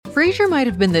Frasier might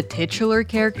have been the titular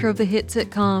character of the hit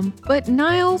sitcom, but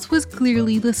Niles was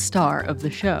clearly the star of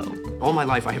the show. All my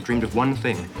life I have dreamed of one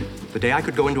thing. The day I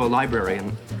could go into a library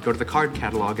and go to the card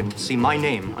catalog and see my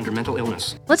name under mental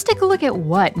illness. Let's take a look at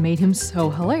what made him so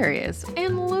hilarious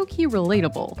and low-key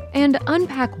relatable, and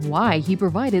unpack why he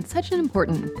provided such an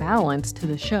important balance to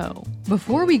the show.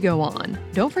 Before we go on,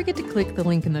 don't forget to click the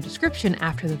link in the description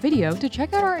after the video to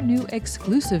check out our new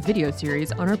exclusive video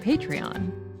series on our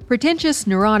Patreon. Pretentious,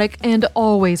 neurotic, and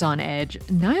always on edge,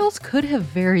 Niles could have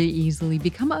very easily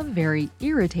become a very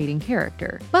irritating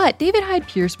character. But David Hyde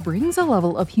Pierce brings a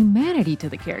level of humanity to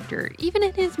the character, even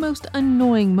in his most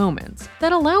annoying moments,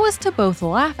 that allow us to both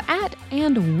laugh at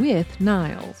and with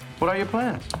Niles. What are your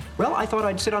plans? Well, I thought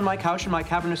I'd sit on my couch in my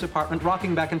cavernous apartment,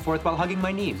 rocking back and forth while hugging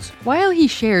my knees. While he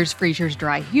shares Frasier's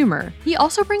dry humor, he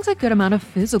also brings a good amount of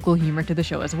physical humor to the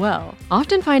show as well,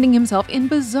 often finding himself in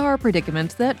bizarre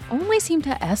predicaments that only seem to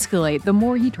escalate the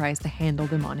more he tries to handle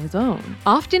them on his own.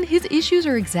 Often, his issues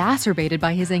are exacerbated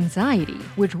by his anxiety,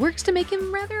 which works to make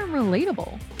him rather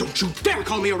relatable. Don't you dare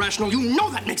call me irrational, you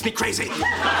know that makes me crazy!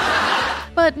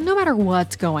 But no matter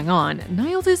what's going on,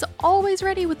 Niles is always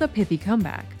ready with a pithy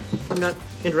comeback. I'm not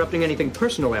interrupting anything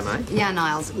personal, am I? Yeah,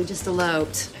 Niles, we just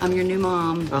eloped. I'm your new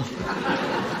mom.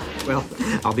 Oh. Well,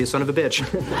 I'll be a son of a bitch.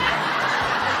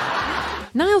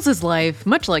 Niles' life,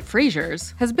 much like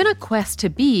Frasier's, has been a quest to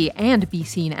be and be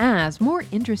seen as more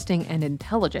interesting and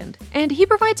intelligent, and he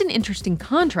provides an interesting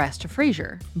contrast to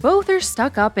Frasier. Both are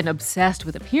stuck up and obsessed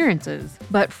with appearances,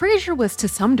 but Frasier was to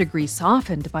some degree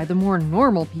softened by the more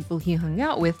normal people he hung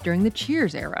out with during the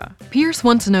Cheers era. Pierce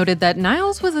once noted that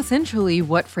Niles was essentially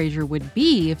what Frasier would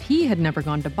be if he had never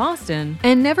gone to Boston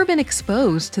and never been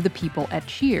exposed to the people at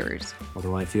Cheers.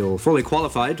 Although I feel fully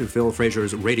qualified to fill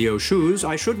Frasier's radio shoes,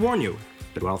 I should warn you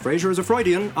that while Frasier is a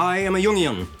Freudian, I am a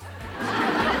Jungian.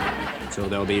 So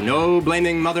there'll be no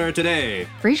blaming Mother today.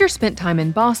 Frasier spent time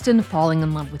in Boston falling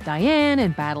in love with Diane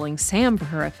and battling Sam for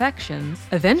her affections,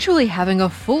 eventually having a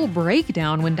full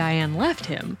breakdown when Diane left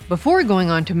him, before going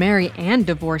on to marry and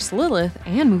divorce Lilith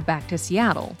and move back to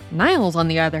Seattle. Niles, on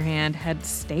the other hand, had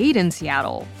stayed in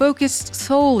Seattle, focused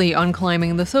solely on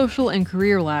climbing the social and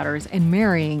career ladders and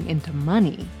marrying into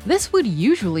money. This would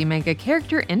usually make a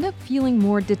character end up feeling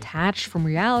more detached from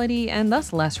reality and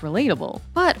thus less relatable.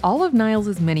 But all of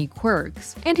Niles' many quirks,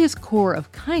 and his core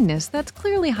of kindness that's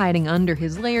clearly hiding under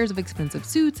his layers of expensive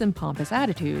suits and pompous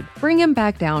attitude, bring him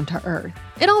back down to earth.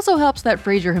 It also helps that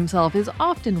Frasier himself is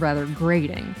often rather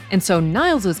grating, and so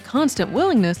Niles' constant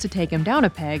willingness to take him down a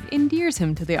peg endears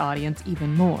him to the audience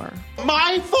even more.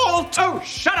 My fault! Oh,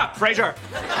 shut up, Frasier!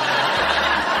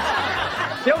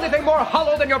 The only thing more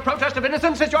hollow than your protest of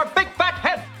innocence is your big fat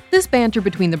head! This banter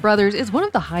between the brothers is one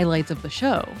of the highlights of the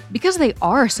show. Because they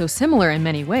are so similar in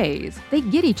many ways, they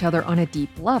get each other on a deep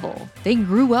level. They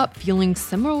grew up feeling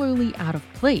similarly out of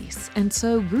place, and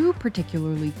so grew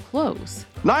particularly close.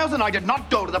 Niles and I did not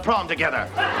go to the prom together.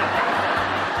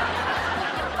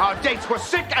 Our dates were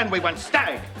sick and we went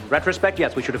stag. Retrospect,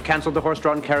 yes, we should have canceled the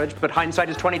horse-drawn carriage, but hindsight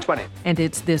is 20/20. And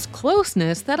it's this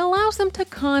closeness that allows them to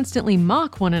constantly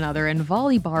mock one another and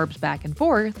volley barbs back and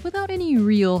forth without any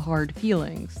real hard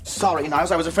feelings. Sorry,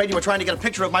 Niles, I was afraid you were trying to get a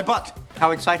picture of my butt. How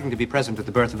exciting to be present at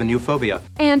the birth of a new phobia.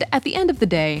 And at the end of the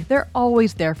day, they're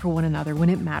always there for one another when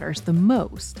it matters the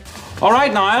most. All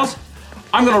right, Niles.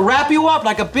 I'm gonna wrap you up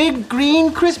like a big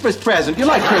green Christmas present. You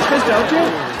like Christmas, don't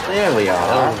you? There we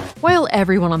are. While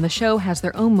everyone on the show has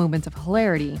their own moments of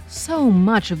hilarity, so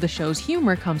much of the show's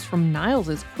humor comes from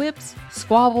Niles' quips,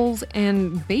 squabbles,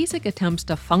 and basic attempts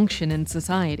to function in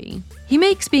society. He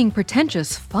makes being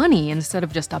pretentious funny instead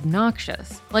of just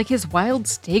obnoxious, like his wild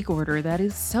steak order that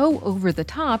is so over the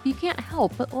top you can't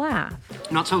help but laugh.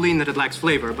 Not so lean that it lacks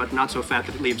flavor, but not so fat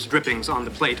that it leaves drippings on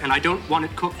the plate. And I don't want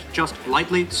it cooked just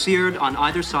lightly seared on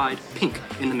either side, pink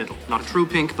in the middle. Not a true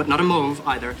pink, but not a mauve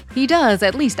either. He does,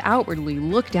 at least outwardly,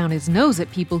 look down his nose at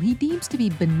people he deems to be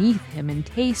beneath him in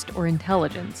taste or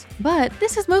intelligence. But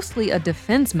this is mostly a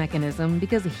defense mechanism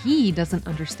because he doesn't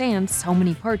understand so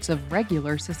many parts of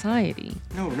regular society.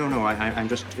 No, I'm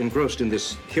just engrossed in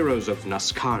this Heroes of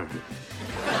Nascar.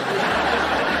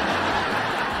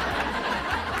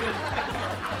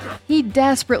 He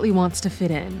desperately wants to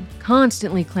fit in,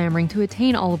 constantly clamoring to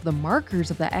attain all of the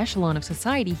markers of the echelon of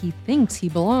society he thinks he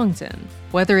belongs in.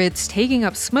 Whether it's taking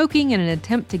up smoking in an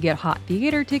attempt to get hot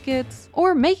theater tickets,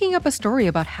 or making up a story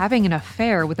about having an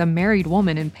affair with a married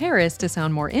woman in Paris to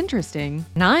sound more interesting,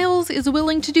 Niles is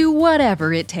willing to do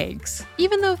whatever it takes,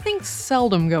 even though things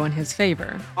seldom go in his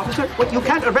favor. Officer, what, you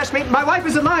can't arrest me. My wife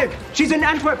is alive. She's in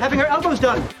Antwerp having her elbows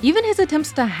done. Even his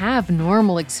attempts to have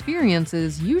normal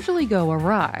experiences usually go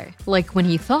awry, like when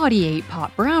he thought he ate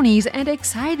pot brownies and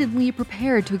excitedly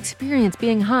prepared to experience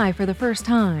being high for the first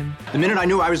time. The minute I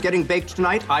knew I was getting baked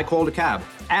tonight, I called a cab.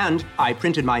 And I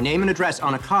printed my name and address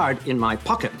on a card in my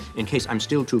pocket, in case I'm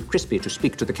still too crispy to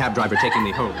speak to the cab driver taking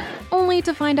me home. Only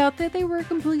to find out that they were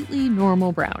completely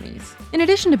normal brownies. In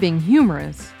addition to being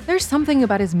humorous, there's something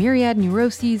about his myriad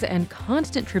neuroses and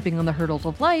constant tripping on the hurdles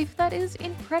of life that is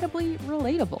incredibly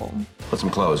relatable. Put some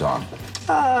clothes on.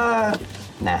 Nah.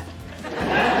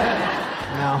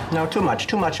 No, too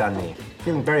much on me.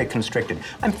 Feeling very constricted.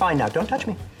 I'm fine now, don't touch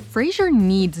me. Frasier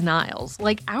needs Niles,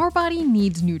 like our body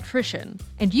needs nutrition.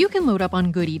 And you can load up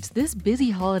on good eats this busy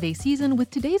holiday season with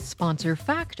today's sponsor,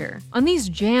 Factor. On these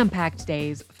jam-packed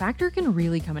days, Factor can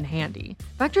really come in handy.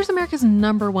 Factor's America's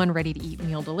 #1 ready-to-eat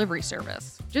meal delivery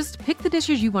service. Just pick the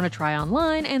dishes you want to try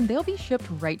online and they'll be shipped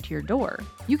right to your door.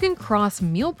 You can cross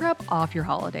meal prep off your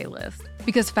holiday list,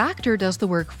 because Factor does the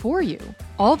work for you.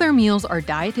 All their meals are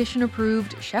dietitian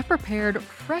approved, chef prepared,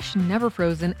 fresh, never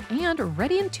frozen, and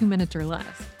ready in 2 minutes or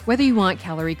less. Whether you want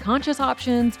calorie-conscious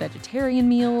options, vegetarian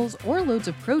meals, or loads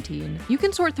of protein, you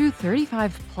can sort through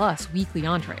 35+ weekly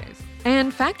entrees.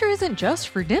 And Factor isn't just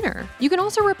for dinner. You can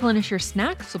also replenish your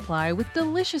snack supply with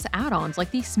delicious add-ons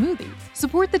like these smoothies.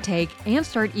 Support the take and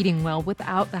start eating well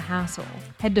without the hassle.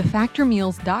 Head to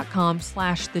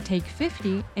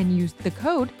factormeals.com/thetake50 and use the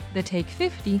code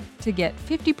thetake50 to get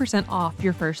 50% off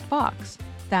your first box.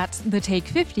 That's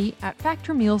thetake50 at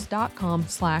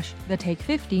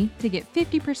factormeals.com/thetake50 to get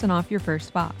 50% off your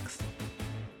first box.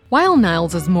 While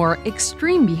Niles' more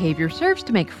extreme behavior serves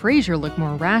to make Frasier look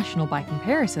more rational by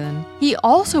comparison, he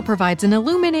also provides an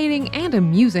illuminating and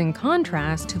amusing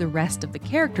contrast to the rest of the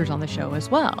characters on the show as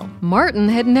well. Martin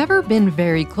had never been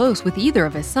very close with either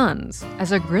of his sons.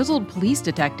 As a grizzled police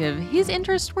detective, his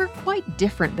interests were quite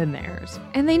different than theirs,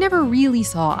 and they never really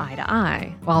saw eye to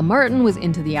eye. While Martin was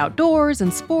into the outdoors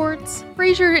and sports,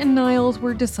 Frasier and Niles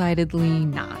were decidedly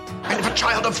not. And if a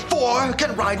child of 4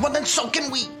 can ride one, then so can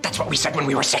we. That's what we said when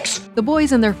we were 6. The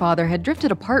boys and their father had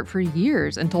drifted apart for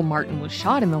years until Martin was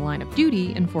shot in the line of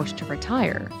duty and forced to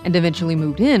retire, and eventually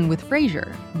moved in with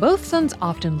Frasier. Both sons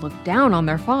often look down on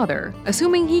their father,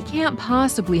 assuming he can't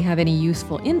possibly have any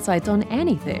useful insights on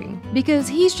anything, because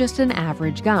he's just an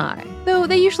average guy. Though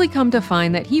they usually come to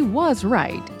find that he was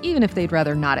right, even if they'd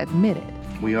rather not admit it.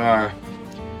 We are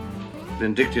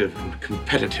vindictive and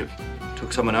competitive.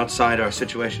 Took someone outside our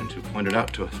situation to point it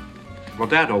out to us. Well,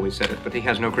 Dad always said it, but he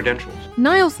has no credentials.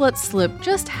 Niles lets slip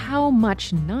just how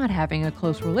much not having a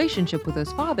close relationship with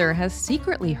his father has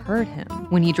secretly hurt him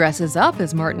when he dresses up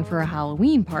as Martin for a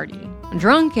Halloween party.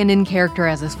 Drunk and in character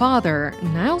as his father,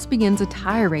 Niles begins a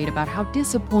tirade about how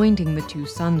disappointing the two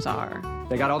sons are.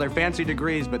 They got all their fancy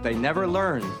degrees, but they never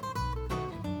learned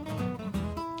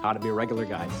how to be regular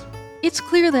guys. It's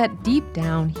clear that deep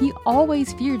down, he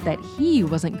always feared that he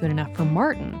wasn't good enough for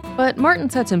Martin. But Martin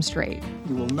sets him straight.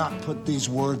 You will not put these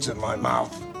words in my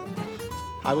mouth.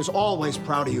 I was always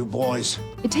proud of you boys.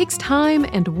 It takes time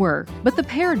and work, but the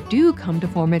pair do come to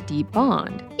form a deep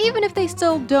bond, even if they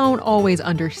still don't always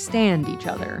understand each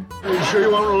other. Are you sure you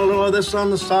want a little of this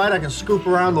on the side? I can scoop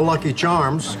around the Lucky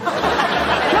Charms.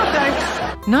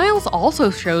 Niles also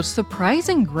shows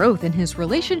surprising growth in his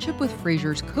relationship with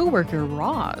Frasier's coworker,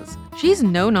 Roz. She's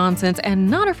no-nonsense and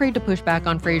not afraid to push back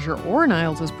on Frasier or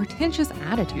Niles' pretentious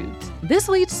attitudes. This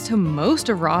leads to most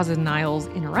of Roz and Niles'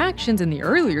 interactions in the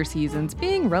earlier seasons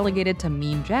being relegated to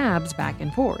mean jabs back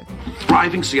and forth.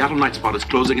 Thriving Seattle Night Spot is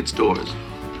closing its doors.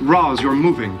 Roz, you're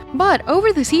moving. But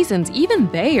over the seasons, even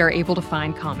they are able to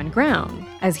find common ground,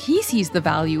 as he sees the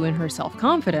value in her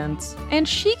self-confidence, and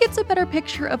she gets a better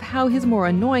picture of how his more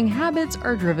annoying habits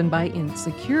are driven by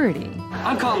insecurity.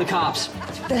 I'm calling the cops.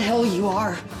 The hell you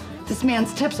are. This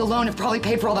man's tips alone have probably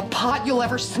paid for all the pot you'll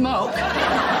ever smoke.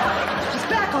 Just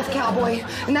back off, cowboy.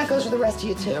 And that goes for the rest of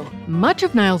you, too. Much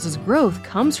of Niles' growth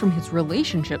comes from his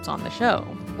relationships on the show.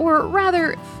 Or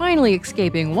rather, finally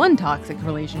escaping one toxic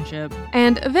relationship,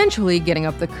 and eventually getting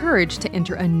up the courage to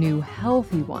enter a new,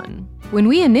 healthy one. When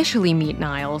we initially meet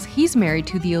Niles, he's married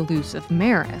to the elusive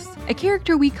Maris, a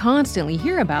character we constantly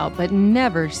hear about but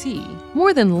never see.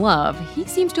 More than love, he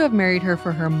seems to have married her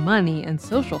for her money and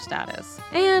social status,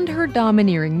 and her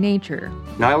domineering nature.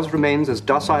 Niles remains as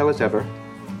docile as ever.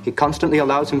 He constantly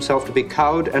allows himself to be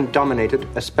cowed and dominated,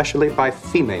 especially by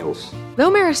females.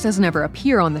 Though Maris doesn't ever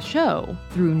appear on the show,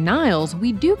 through Niles,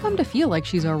 we do come to feel like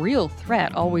she's a real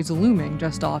threat always looming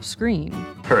just off screen.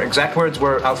 Her exact words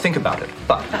were, "I'll think about it,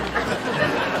 but..."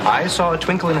 I saw a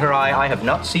twinkle in her eye I have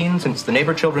not seen since the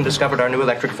neighbor children discovered our new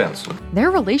electric fence.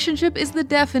 Their relationship is the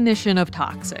definition of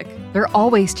toxic. They're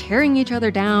always tearing each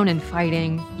other down and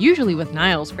fighting, usually with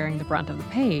Niles bearing the brunt of the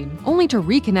pain, only to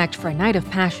reconnect for a night of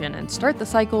passion and start the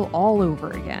cycle all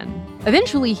over again.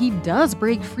 Eventually, he does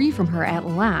break free from her at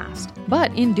last,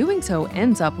 but in doing so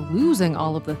ends up losing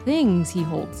all of the things he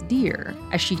holds dear,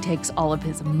 as she takes all of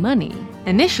his money.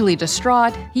 Initially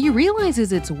distraught, he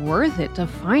realizes it's worth it to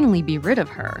finally be rid of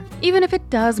her, even if it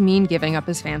does mean giving up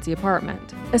his fancy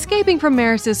apartment. Escaping from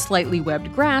Maris's slightly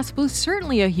webbed grasp was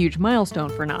certainly a huge milestone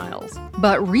for Niles,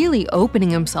 but really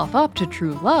opening himself up to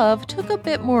true love took a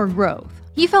bit more growth.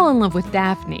 He fell in love with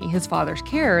Daphne, his father's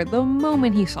carer, the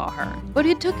moment he saw her, but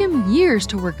it took him years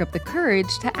to work up the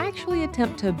courage to actually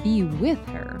attempt to be with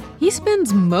her. He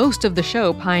spends most of the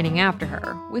show pining after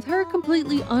her, with her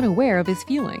completely unaware of his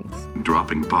feelings.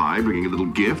 Dropping by, bringing a little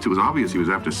gift, it was obvious he was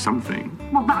after something.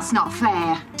 Well, that's not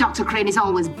fair. Dr. Crane is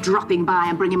always dropping by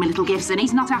and bringing me little gifts, and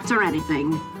he's not after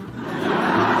anything.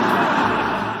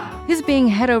 His being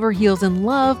head over heels in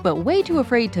love but way too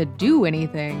afraid to do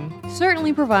anything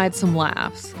certainly provides some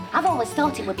laughs. I've always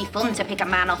thought it would be fun to pick a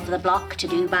man off the block to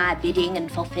do my bidding and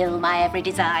fulfill my every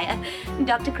desire.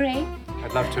 Dr. Crane?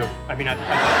 I'd love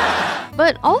to.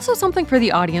 But also something for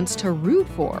the audience to root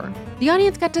for. The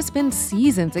audience got to spend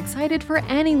seasons excited for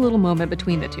any little moment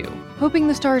between the two, hoping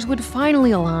the stars would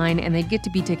finally align and they'd get to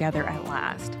be together at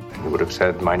last. You would have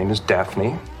said, my name is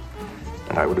Daphne,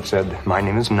 and I would have said, my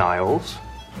name is Niles.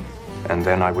 And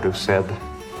then I would have said,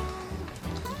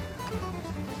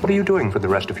 what are you doing for the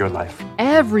rest of your life?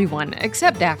 Everyone,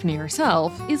 except Daphne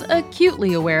herself, is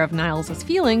acutely aware of Niles'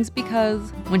 feelings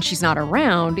because when she's not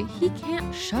around, he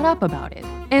can't shut up about it.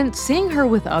 And seeing her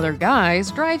with other guys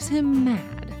drives him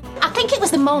mad. I think it was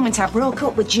the moment I broke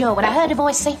up with Joe and I heard a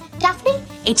voice say, Daphne,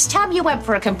 it's time you went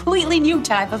for a completely new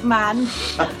type of man.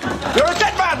 You're a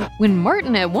dead man! When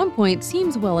Martin at one point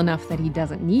seems well enough that he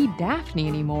doesn't need Daphne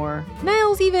anymore,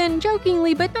 Niles even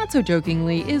jokingly but not so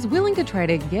jokingly is willing to try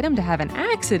to get him to have an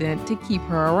accident to keep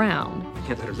her around. I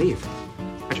can't let her leave.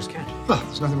 I just can't. Well,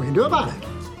 there's nothing we can do about it.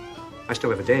 I still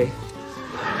have a day.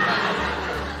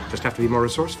 Just have to be more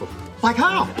resourceful. Like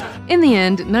how? In the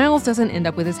end, Niles doesn't end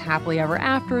up with his happily ever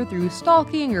after through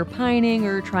stalking or pining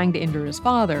or trying to injure his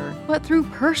father, but through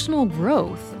personal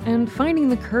growth and finding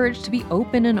the courage to be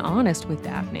open and honest with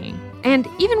Daphne. And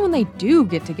even when they do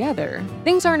get together,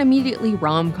 things aren't immediately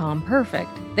rom-com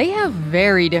perfect. They have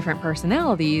very different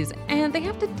personalities, and they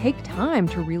have to take time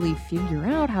to really figure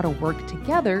out how to work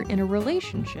together in a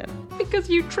relationship. Because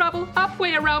you travel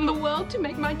halfway around the world to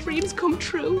make my dreams come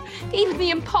true, even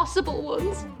the impossible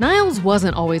ones. Niles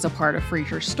wasn't always a part of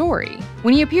Frasier's story.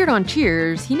 When he appeared on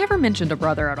Cheers, he never mentioned a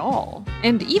brother at all,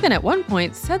 and even at one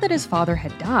point said that his father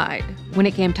had died. When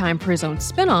it came time for his own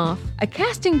spin-off, a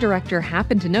casting director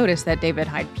happened to notice that David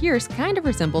Hyde Pierce kind of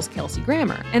resembles Kelsey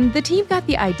Grammer, and the team got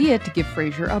the idea to give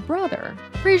Frasier a brother.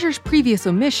 Frasier's previous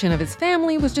omission of his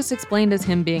family was just explained as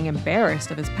him being embarrassed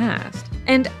of his past.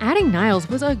 And adding Niles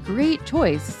was a great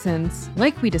choice since,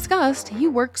 like we discussed, he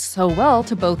works so well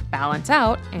to both balance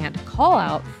out and call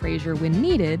out Frasier when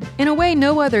needed in a way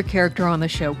no other character on the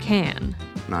show can.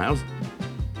 Niles,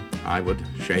 I would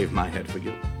shave my head for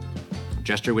you. A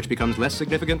gesture which becomes less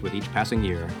significant with each passing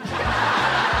year.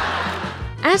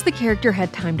 As the character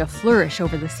had time to flourish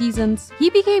over the seasons, he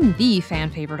became the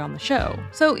fan favorite on the show.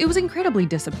 So it was incredibly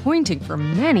disappointing for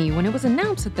many when it was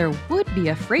announced that there would be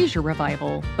a Frasier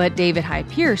revival, but David Hyde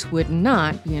Pierce would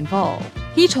not be involved.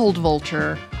 He told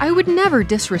Vulture, "I would never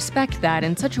disrespect that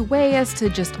in such a way as to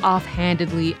just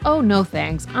offhandedly, oh no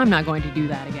thanks, I'm not going to do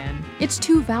that again. It's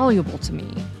too valuable to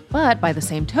me. But by the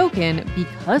same token,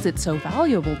 because it's so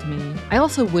valuable to me, I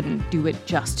also wouldn't do it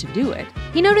just to do it."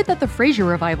 He noted that the Frasier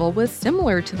revival was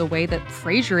similar to the way that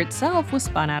Frasier itself was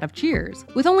spun out of Cheers,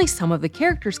 with only some of the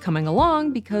characters coming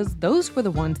along because those were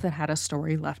the ones that had a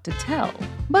story left to tell.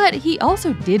 But he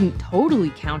also didn't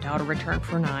totally count out a return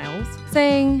for Niles,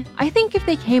 saying, "I think if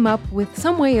they came up with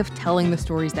some way of telling the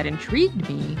stories that intrigued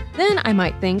me, then I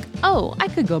might think, oh, I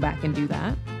could go back and do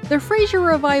that." The Frasier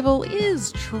revival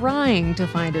is trying to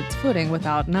find its footing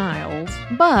without Niles,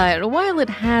 but while it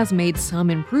has made some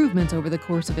improvements over the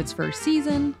course of its first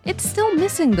season, it's still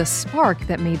missing the spark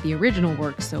that made the original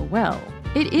work so well.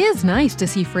 It is nice to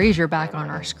see Frasier back on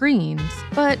our screens,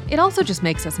 but it also just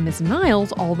makes us miss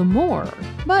Niles all the more.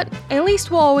 But at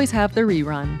least we'll always have the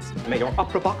reruns. May your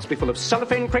opera box be full of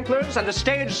cellophane crinklers and the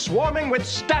stage swarming with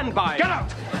standby. Get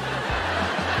out!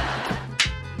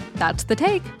 That's The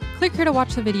Take. Click here to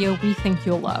watch the video we think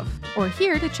you'll love, or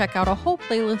here to check out a whole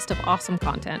playlist of awesome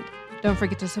content. Don't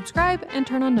forget to subscribe and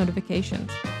turn on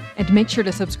notifications. And make sure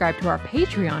to subscribe to our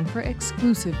Patreon for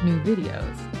exclusive new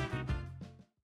videos.